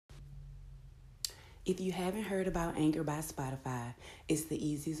If you haven't heard about Anchor by Spotify, it's the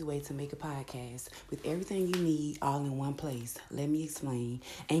easiest way to make a podcast with everything you need all in one place. Let me explain.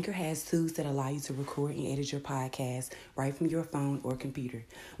 Anchor has tools that allow you to record and edit your podcast right from your phone or computer.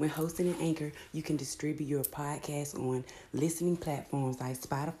 When hosting an Anchor, you can distribute your podcast on listening platforms like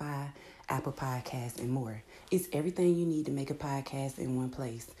Spotify, Apple Podcasts, and more. It's everything you need to make a podcast in one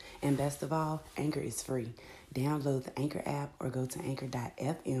place. And best of all, Anchor is free. Download the Anchor app or go to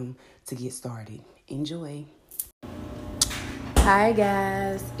anchor.fm to get started. Enjoy. Hi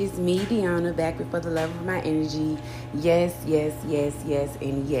guys, it's me, Deanna, back with For the Love of My Energy. Yes,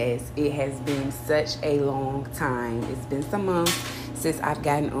 and yes. It has been such a long time. It's been some months since I've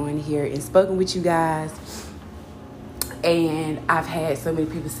gotten on here and spoken with you guys. And I've had so many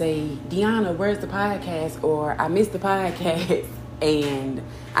people say, Deanna, where's the podcast? Or I missed the podcast. And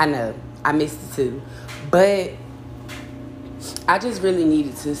I know, I missed it too. But I just really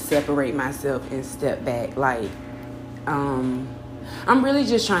needed to separate myself and step back. I'm really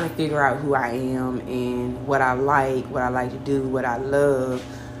just trying to figure out who I am and what I like to do, what I love,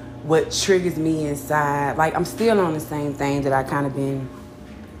 what triggers me inside. I'm still on the same thing that I kind of been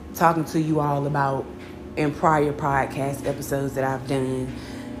talking to you all about in prior podcast episodes that I've done.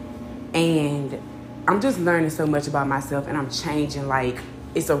 And I'm just learning so much about myself, and I'm changing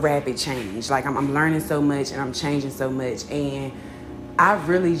it's a rapid change. I'm learning so much and I'm changing so much. And I've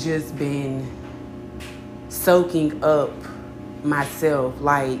really just been soaking up myself.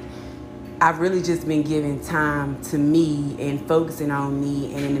 I've really just been giving time to me and focusing on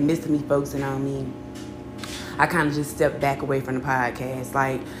me. And in the midst of me focusing on me, I kind of just stepped back away from the podcast.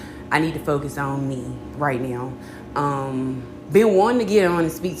 I need to focus on me right now. Been wanting to get on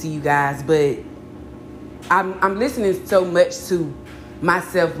and speak to you guys, but I'm listening so much to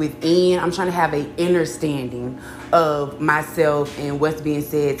myself within. I'm trying to have an understanding of myself and what's being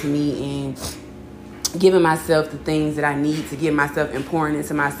said to me, and giving myself the things that I need to give myself and pouring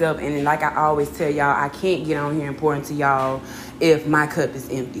into myself. And then, like I always tell y'all, I can't get on here and pour into y'all if my cup is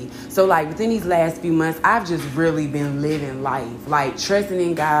empty. So within these last few months, I've just really been living life, trusting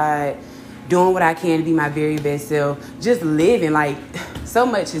in God, doing what I can to be my very best self, just living. So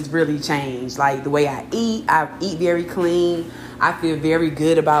much has really changed. The way I eat very clean. I feel very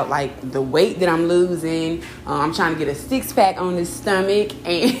good about the weight that I'm losing. I'm trying to get a 6-pack on this stomach,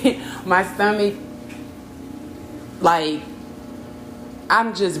 and my stomach,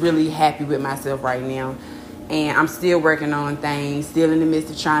 I'm just really happy with myself right now. And I'm still working on things, still in the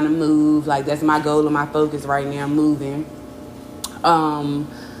midst of trying to move. That's my goal and my focus right now, moving.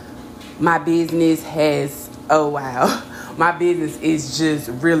 My business my business is just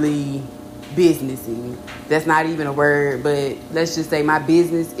really businessy. That's not even a word, but let's just say my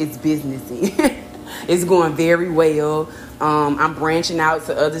business is businessy. It's going very well. I'm branching out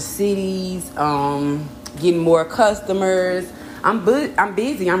to other cities, getting more customers. I'm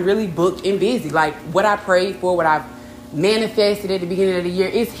busy. I'm really booked and busy. What I prayed for, what I've manifested at the beginning of the year,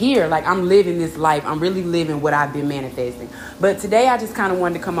 it's here. I'm living this life. I'm really living what I've been manifesting. But today I just kind of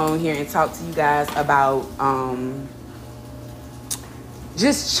wanted to come on here and talk to you guys about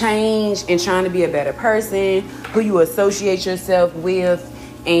just change and trying to be a better person, who you associate yourself with,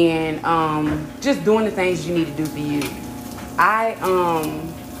 and just doing the things you need to do for you.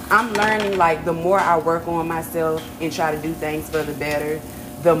 I'm learning the more I work on myself and try to do things for the better,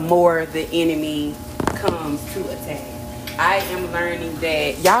 the more the enemy comes to attack. I am learning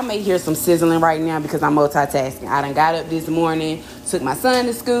that y'all may hear some sizzling right now because I'm multitasking. I done got up this morning, took my son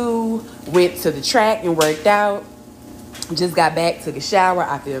to school, went to the track and worked out. Just got back, took a shower.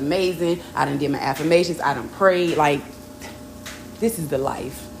 I feel amazing. I done did my affirmations. I done prayed. This is the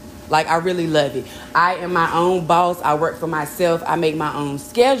life. I really love it. I am my own boss. I work for myself. I make my own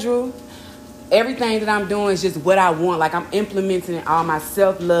schedule. Everything that I'm doing is just what I want. I'm implementing all my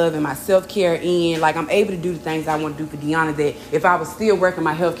self-love and my self-care in. I'm able to do the things I want to do for Deanna that if I was still working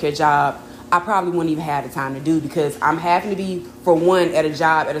my healthcare job, I probably wouldn't even have the time to do, because I'm having to be, for one, at a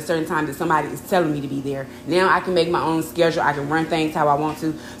job at a certain time that somebody is telling me to be there. Now I can make my own schedule. I can run things how I want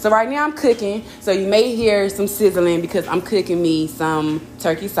to. So right now I'm cooking. So you may hear some sizzling because I'm cooking me some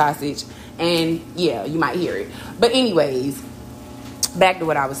turkey sausage. And yeah, you might hear it. But anyways, back to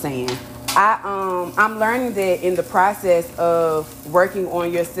what I was saying. I'm learning that in the process of working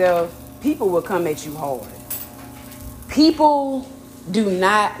on yourself, people will come at you hard. People do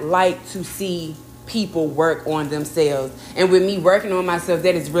not like to see people work on themselves. And with me working on myself,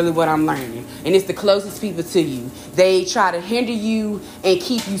 that is really what I'm learning. And it's the closest people to you. They try to hinder you and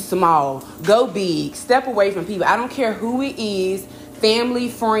keep you small. Go big. Step away from people. I don't care who it is, family,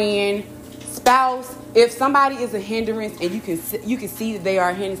 friend, spouse, if somebody is a hindrance and you can see that they are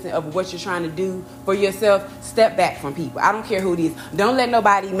a hindrance of what you're trying to do for yourself, step back from people. I don't care who it is. Don't let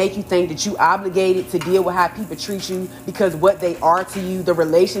nobody make you think that you obligated to deal with how people treat you because what they are to you, the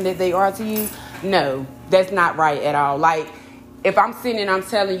relation that they are to you. No, that's not right at all. Like, if I'm sitting and I'm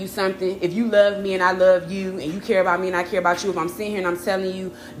telling you something, if you love me and I love you and you care about me and I care about you, if I'm sitting here and I'm telling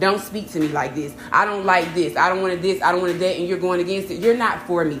you, don't speak to me like this. I don't like this. I don't want this. I don't want that. And you're going against it. You're not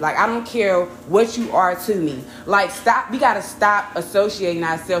for me. Like, I don't care what you are to me. Like, stop. We got to stop associating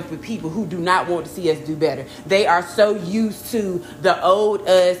ourselves with people who do not want to see us do better. They are so used to the old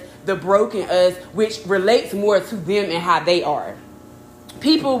us, the broken us, which relates more to them and how they are.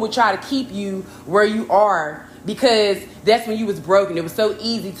 People would try to keep you where you are because that's when you was broken. It was so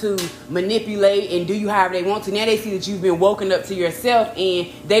easy to manipulate and do you however they want to. Now they see that you've been woken up to yourself and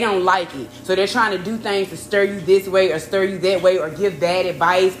they don't like it. So they're trying to do things to stir you this way or stir you that way or give bad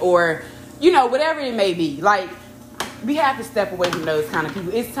advice or, whatever it may be. Like, we have to step away from those kind of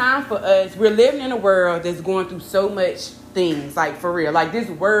people. It's time for us. We're living in a world that's going through so much things, like, for real. Like, this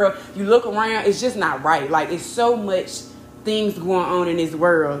world, you look around, it's just not right. Like, it's so much things going on in this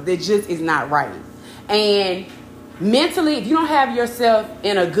world that just is not right. And mentally, if you don't have yourself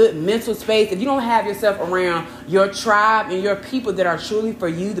in a good mental space, if you don't have yourself around your tribe and your people that are truly for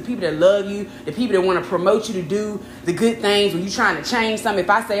you, the people that love you, the people that want to promote you to do the good things when you're trying to change something. If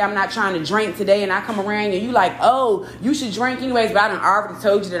I say I'm not trying to drink today and I come around and you like, oh, you should drink anyways, but I done already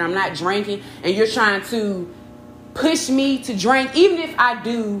told you that I'm not drinking, and you're trying to push me to drink, even if I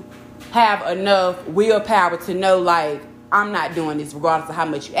do have enough willpower to know, like, I'm not doing this regardless of how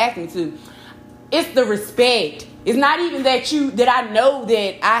much you ask me to. It's the respect. It's not even that I know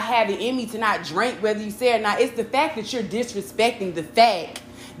that I have it in me to not drink, whether you say it or not. It's the fact that you're disrespecting the fact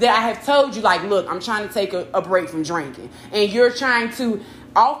that I have told you, like, look, I'm trying to take a break from drinking. And you're trying to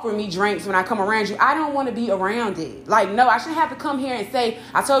offer me drinks when I come around you. I don't want to be around it. Like, no, I shouldn't have to come here and say,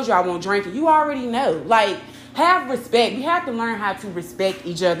 I told you I won't drink it. You already know. Like, have respect. We have to learn how to respect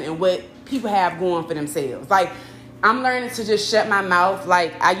each other and what people have going for themselves. Like, I'm learning to just shut my mouth.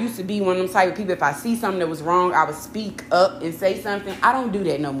 Like, I used to be one of them type of people. If I see something that was wrong, I would speak up and say something. I don't do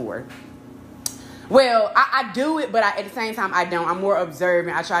that no more. Well, I do it, but at the same time, I don't. I'm more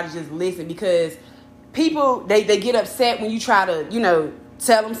observant. I try to just listen because people, they get upset when you try to,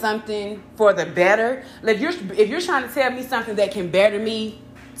 tell them something for the better. Like, if you're trying to tell me something that can better me,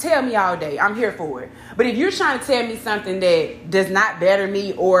 tell me all day. I'm here for it. But if you're trying to tell me something that does not better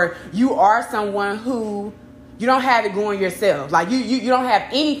me, or you are someone who you don't have it going yourself. Like, you don't have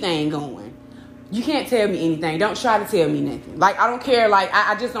anything going. You can't tell me anything. Don't try to tell me nothing. Like, I don't care. Like,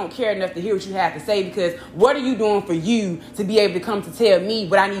 I just don't care enough to hear what you have to say, because what are you doing for you to be able to come to tell me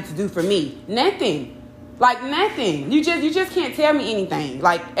what I need to do for me? Nothing. Like, nothing. You just can't tell me anything,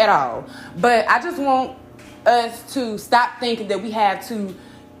 like, at all. But I just want us to stop thinking that we have to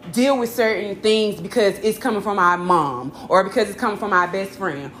deal with certain things because it's coming from our mom, or because it's coming from our best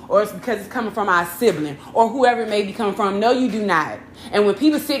friend, or it's because it's coming from our sibling, or whoever it may be coming from. No, you do not. And when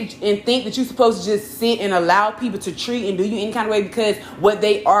people sit and think that you're supposed to just sit and allow people to treat and do you any kind of way because what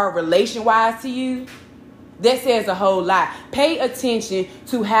they are relation-wise to you, that says a whole lot. Pay attention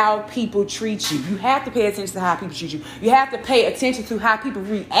to how people treat you. You have to pay attention to how people treat you. You have to pay attention to how people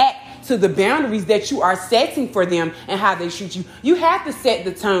react to the boundaries that you are setting for them and how they treat you. You have to set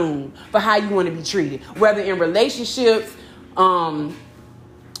the tone for how you want to be treated, whether in relationships with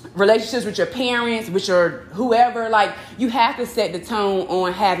your parents, with your whoever. Like, you have to set the tone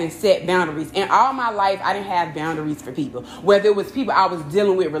on having set boundaries. And all my life, I didn't have boundaries for people. Whether it was people I was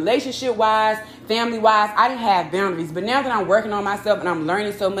dealing with relationship-wise, family-wise, I didn't have boundaries. But now that I'm working on myself and I'm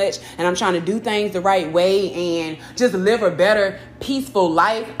learning so much and I'm trying to do things the right way and just live a better, peaceful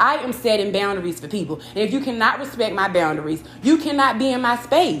life, I am setting boundaries for people. And if you cannot respect my boundaries, you cannot be in my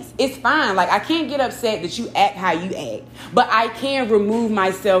space. It's fine. Like, I can't get upset that you act how you act, but I can remove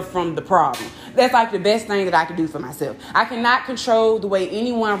myself from the problem. That's like the best thing that I can do for myself. I cannot control the way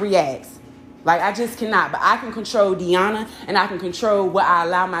anyone reacts. Like, I just cannot. But I can control Deanna, and I can control what I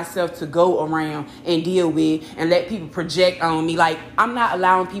allow myself to go around and deal with and let people project on me. Like, I'm not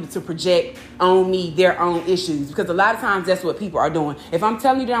allowing people to project on me their own issues, because a lot of times that's what people are doing. If I'm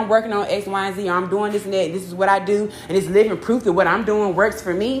telling you that I'm working on X, Y, and Z, or I'm doing this and that, this is what I do, and it's living proof that what I'm doing works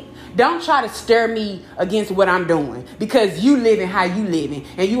for me, don't try to stir me against what I'm doing, because you living how you living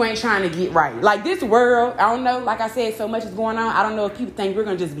and you ain't trying to get right. Like, this world, I don't know, like I said, so much is going on. I don't know if people think we're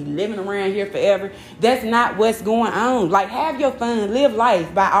going to just be living around here forever. That's not what's going on. Like, have your fun, live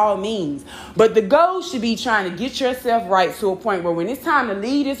life by all means. But the goal should be trying to get yourself right to a point where when it's time to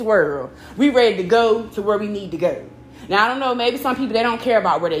leave this world, we ready to go to where we need to go. Now, I don't know, maybe some people, they don't care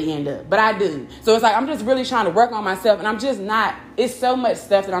about where they end up, but I do. So it's like, I'm just really trying to work on myself, and I'm just not, it's so much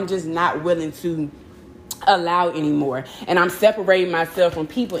stuff that I'm just not willing to allow anymore. And I'm separating myself from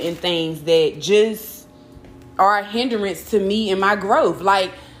people and things that just are a hindrance to me and my growth.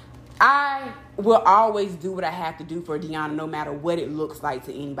 Like, I will always do what I have to do for Deanna, no matter what it looks like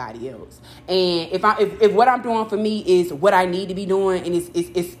to anybody else. And if what I'm doing for me is what I need to be doing, and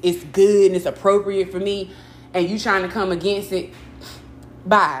it's good and it's appropriate for me, and you trying to come against it,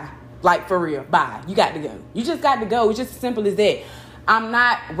 bye. Like, for real, bye. You got to go. You just got to go. It's just as simple as that. I'm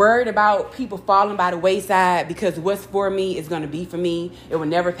not worried about people falling by the wayside, because what's for me is going to be for me. It will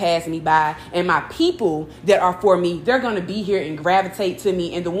never pass me by. And my people that are for me, they're going to be here and gravitate to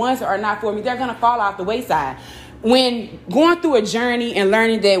me. And the ones that are not for me, they're going to fall off the wayside. When going through a journey and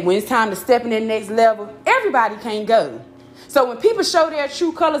learning that when it's time to step in that next level, everybody can't go. So when people show their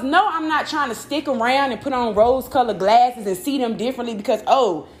true colors, no, I'm not trying to stick around and put on rose-colored glasses and see them differently because,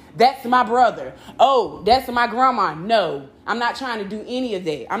 oh, that's my brother. Oh, that's my grandma. No, I'm not trying to do any of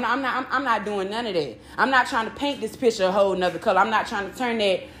that. I'm not doing none of that. I'm not trying to paint this picture a whole nother color. I'm not trying to turn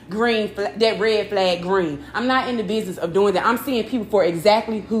that that red flag green. I'm not in the business of doing that. I'm seeing people for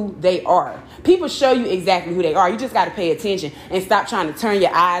exactly who they are. People show you exactly who they are. You just got to pay attention and stop trying to turn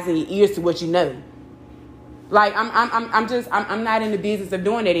your eyes and your ears to what you know. Like, I'm not in the business of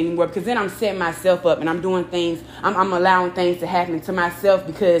doing that anymore, because then I'm setting myself up and I'm doing things. I'm allowing things to happen to myself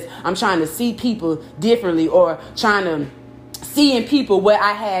because I'm trying to see people differently, or trying to see in people what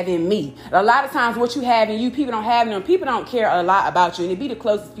I have in me. A lot of times what you have in you, people don't have in them. People don't care a lot about you, and it be the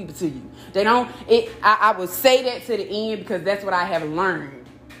closest people to you. They don't. I would say that to the end, because that's what I have learned.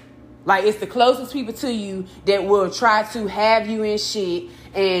 Like, it's the closest people to you that will try to have you in shit.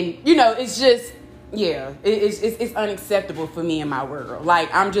 And, you know, it's just... yeah, it's unacceptable for me in my world.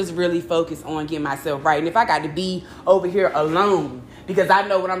 Like, I'm just really focused on getting myself right. And if I got to be over here alone because I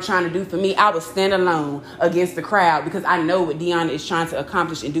know what I'm trying to do for me, I will stand alone against the crowd, because I know what Deanna is trying to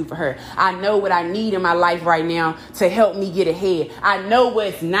accomplish and do for her. I know what I need in my life right now to help me get ahead. I know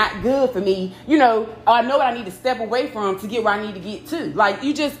what's not good for me. You know, I know what I need to step away from to get where I need to get to. Like,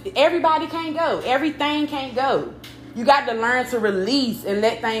 everybody can't go. Everything can't go. You got to learn to release and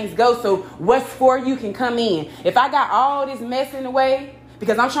let things go so what's for you can come in. If I got all this mess in the way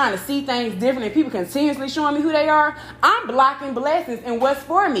because I'm trying to see things different and people continuously showing me who they are, I'm blocking blessings and what's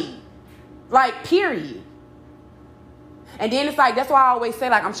for me. Like, period. And then it's like, that's why I always say,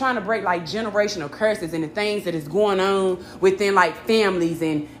 like, I'm trying to break, like, generational curses and the things that is going on within, like, families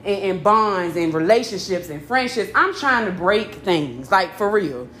and bonds and relationships and friendships. I'm trying to break things, like, for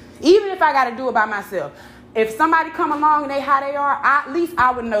real. Even if I got to do it by myself. If somebody come along and they how they are, at least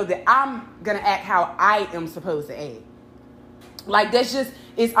I would know that I'm going to act how I am supposed to act. Like, that's just,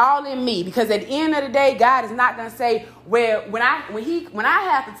 it's all in me. Because at the end of the day, God is not going to say, well, when I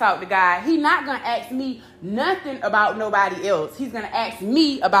have to talk to God, he's not going to ask me nothing about nobody else. He's going to ask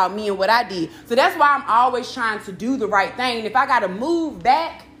me about me and what I did. So that's why I'm always trying to do the right thing. And if I got to move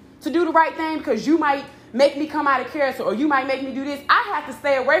back to do the right thing because you might make me come out of character, or you might make me do this, I have to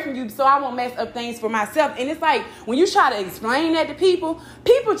stay away from you so I won't mess up things for myself. And it's like, when you try to explain that to people,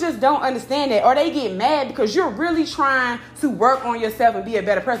 people just don't understand that, or they get mad because you're really trying to work on yourself and be a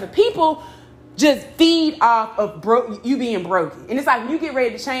better person. People just feed off of you being broken. And it's like, when you get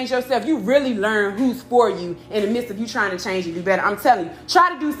ready to change yourself, you really learn who's for you in the midst of you trying to change and do better. I'm telling you,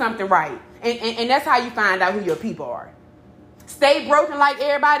 try to do something right. And that's how you find out who your people are. Stay broken like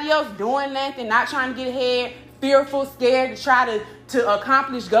everybody else, doing nothing, not trying to get ahead, fearful, scared to try to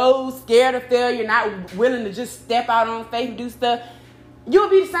accomplish goals, scared of failure, not willing to just step out on faith and do stuff. You'll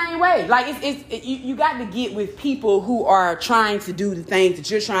be the same way. Like, you got to get with people who are trying to do the things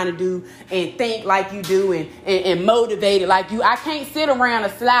that you're trying to do and think like you do and motivated like you. I can't sit around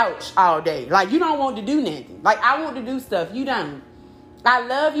a slouch all day. Like, you don't want to do nothing. Like, I want to do stuff. You don't. I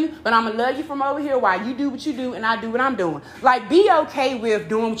love you, but I'm going to love you from over here while you do what you do and I do what I'm doing. Like, be okay with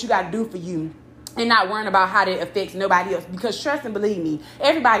doing what you got to do for you and not worrying about how that affects nobody else. Because trust and believe me,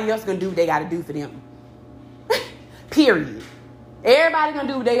 everybody else going to do what they got to do for them. Period. Everybody going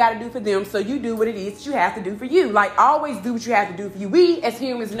to do what they got to do for them. So you do what it is that you have to do for you. Like, always do what you have to do for you. We as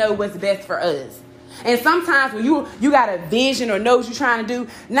humans know what's best for us. And sometimes when you got a vision or know what you're trying to do,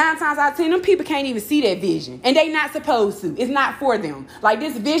 9 times out of 10, them people can't even see that vision. And they not supposed to. It's not for them. Like,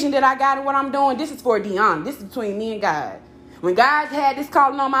 this vision that I got and what I'm doing, this is for Deanna. This is between me and God. When God had this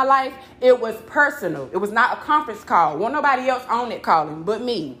calling on my life, it was personal. It was not a conference call. Wasn't nobody else on that calling but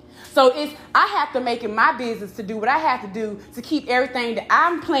me. So I have to make it my business to do what I have to do to keep everything that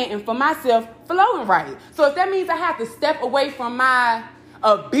I'm planting for myself flowing right. So if that means I have to step away from my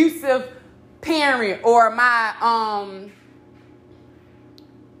abusive parent or my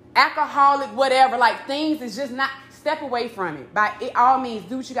alcoholic, whatever, like things is just not, step away from it. By it all means,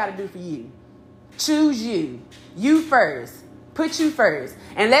 do what you got to do for you. Choose you. You first. Put you first.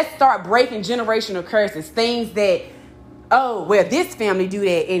 And let's start breaking generational curses. Things that, oh, well, this family do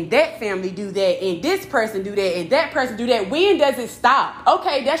that, and that family do that, and this person do that, and that person do that. When does it stop?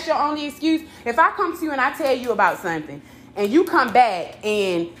 Okay, that's your only excuse. If I come to you and I tell you about something, and you come back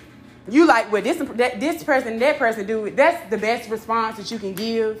and you like, well, this person and that person do it, that's the best response that you can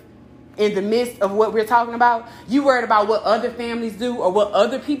give in the midst of what we're talking about. You worried about what other families do or what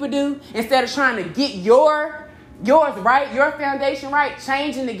other people do instead of trying to get yours right, your foundation right,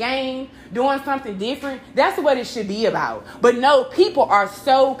 changing the game, doing something different. That's what it should be about. But no, people are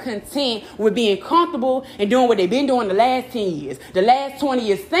so content with being comfortable and doing what they've been doing the last 10 years, the last 20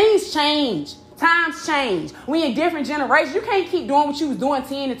 years. Things change. Times change. We in different generations. You can't keep doing what you was doing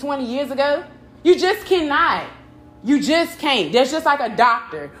 10 to 20 years ago. You just cannot. You just can't. There's just like a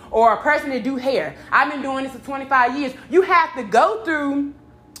doctor or a person that do hair. I've been doing this for 25 years. You have to go through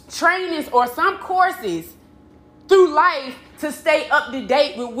trainings or some courses through life to stay up to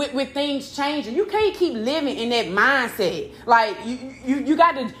date with things changing. You can't keep living in that mindset. Like you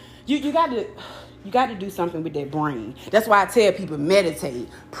got to do something with that brain. That's why I tell people meditate,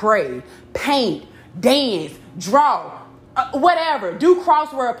 pray, paint, dance, draw, whatever. Do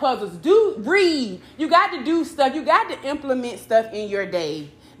crossword puzzles. Read. You got to do stuff. You got to implement stuff in your day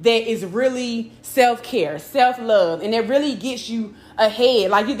that is really self-care, self-love, and that really gets you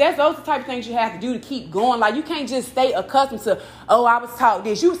ahead. Like, that's those the type of things you have to do to keep going. Like, you can't just stay accustomed to, oh, I was taught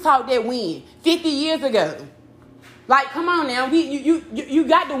this. You was taught that when? 50 years ago. Like, come on now. You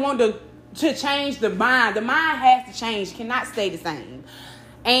got to want to change the mind. The mind has to change. It cannot stay the same.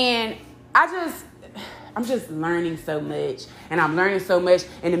 And I'm just learning so much. And I'm learning so much.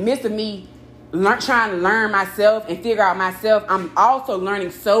 In the midst of me trying to learn myself and figure out myself, I'm also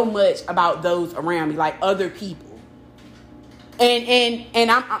learning so much about those around me, like other people. And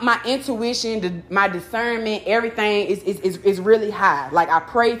my intuition, my discernment, everything is really high. Like, I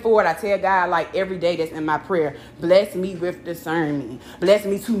pray for it. I tell God, like, every day that's in my prayer, bless me with discernment. Bless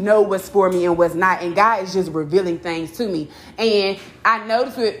me to know what's for me and what's not. And God is just revealing things to me. And I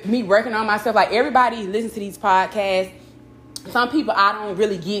noticed with me working on myself, like, everybody listens to these podcasts. Some people I don't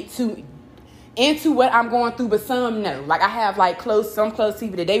really get too into what I'm going through, but some know. Like, I have some close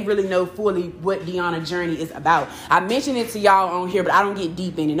people that they really know fully what Deanna's journey is about. I mentioned it to y'all on here, but I don't get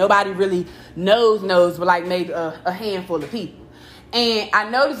deep in it. Nobody really knows, but like maybe a handful of people. And I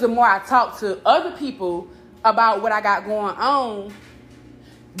noticed the more I talk to other people about what I got going on,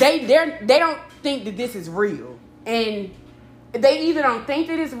 they don't think that this is real. And they either don't think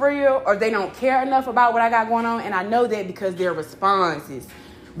that it's real or they don't care enough about what I got going on. And I know that because their responses,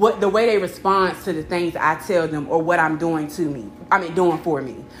 the way they respond to the things I tell them or what I'm doing doing for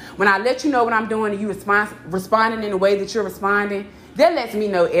me. When I let you know what I'm doing and you responding in the way that you're responding, that lets me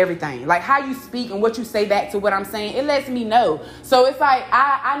know everything. Like, how you speak and what you say back to what I'm saying, it lets me know. So it's like,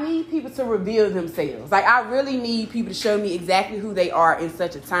 I need people to reveal themselves. Like, I really need people to show me exactly who they are in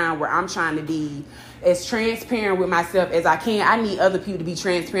such a time where I'm trying to be as transparent with myself as I can. I need other people to be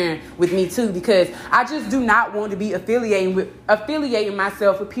transparent with me too, because I just do not want to be affiliating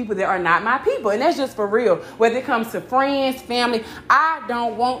myself with people that are not my people. And that's just for real. Whether it comes to friends, family, I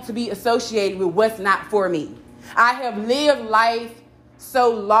don't want to be associated with what's not for me. I have lived life so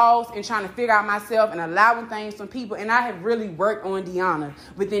lost and trying to figure out myself and allowing things from people. And I have really worked on Deanna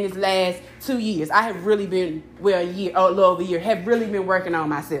within this last 2 years. I have really been, a little over a year, have really been working on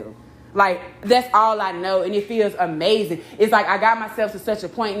myself. Like, that's all I know, and it feels amazing. It's like I got myself to such a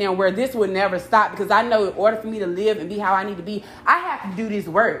point now where this would never stop, because I know in order for me to live and be how I need to be, I have to do this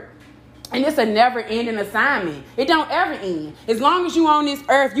work. And it's a never-ending assignment. It don't ever end. As long as you're on this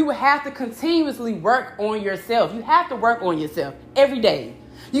earth, you will have to continuously work on yourself. You have to work on yourself every day.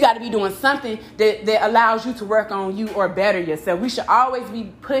 You got to be doing something that allows you to work on you or better yourself. We should always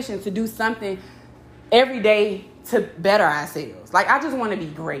be pushing to do something every day to better ourselves. Like, I just want to be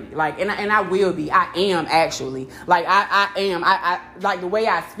great. Like, and I will be. I am, actually. Like, I am. I like the way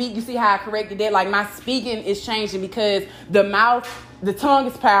I speak. You see how I corrected that? Like, my speaking is changing because the tongue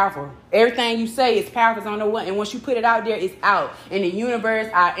is powerful. Everything you say is powerful. On the one, and once you put it out there, it's out. And the universe,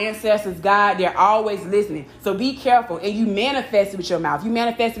 our ancestors, God, they're always listening. So be careful. And you manifest it with your mouth. You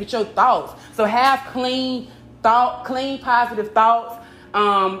manifest it with your thoughts. So have clean, positive thoughts.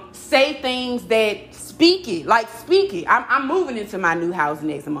 Say things that speak it. I'm moving into my new house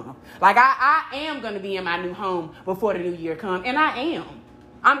next month. Like, I am going to be in my new home before the new year comes. And I am.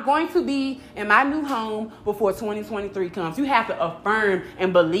 I'm going to be in my new home before 2023 comes. You have to affirm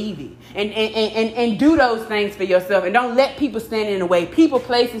and believe it. And do those things for yourself. And don't let people stand in the way. People,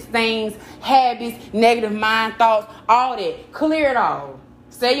 places, things, habits, negative mind, thoughts, all that. Clear it all.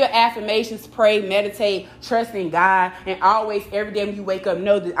 Say your affirmations, pray, meditate, trust in God, and always, every day when you wake up,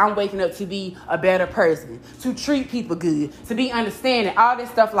 know that I'm waking up to be a better person, to treat people good, to be understanding, all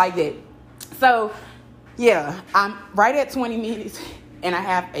this stuff like that. So, yeah, I'm right at 20 minutes, and I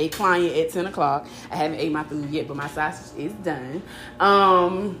have a client at 10 o'clock. I haven't ate my food yet, but my sausage is done.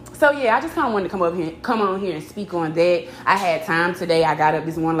 So, yeah, I just kind of wanted to come on here and speak on that. I had time today. I got up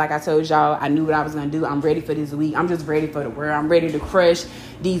this morning, like I told y'all. I knew what I was going to do. I'm ready for this week. I'm just ready for the world. I'm ready to crush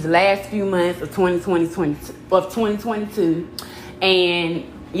these last few months of 2022. And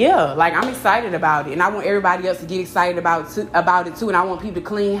yeah, like, I'm excited about it, and I want everybody else to get excited about it too. And I want people to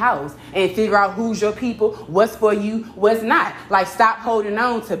clean house and figure out who's your people, what's for you, what's not. Like, stop holding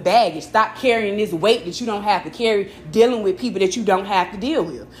on to baggage. Stop carrying this weight that you don't have to carry, dealing with people that you don't have to deal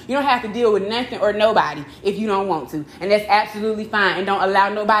with. You don't have to deal with nothing or nobody if you don't want to, and that's absolutely fine. And don't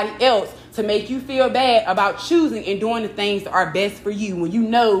allow nobody else to make you feel bad about choosing and doing the things that are best for you, when you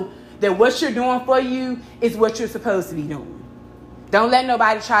know that what you're doing for you is what you're supposed to be doing. Don't let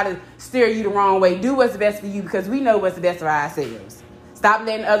nobody try to steer you the wrong way. Do what's best for you, because we know what's best for ourselves. Stop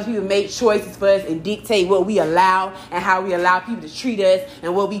letting other people make choices for us and dictate what we allow and how we allow people to treat us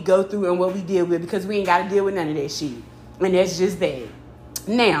and what we go through and what we deal with, because we ain't got to deal with none of that shit. And that's just that.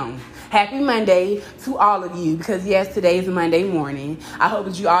 Now, happy Monday to all of you, because yes, today is a Monday morning. I hope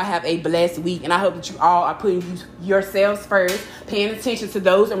that you all have a blessed week, and I hope that you all are putting yourselves first, paying attention to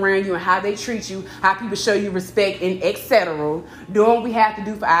those around you and how they treat you, how people show you respect, and etc. Doing what we have to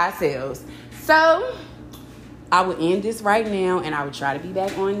do for ourselves. So, I will end this right now, and I will try to be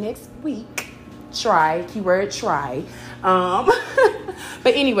back on next week. Try, keyword try. But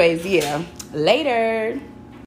anyways, yeah, later.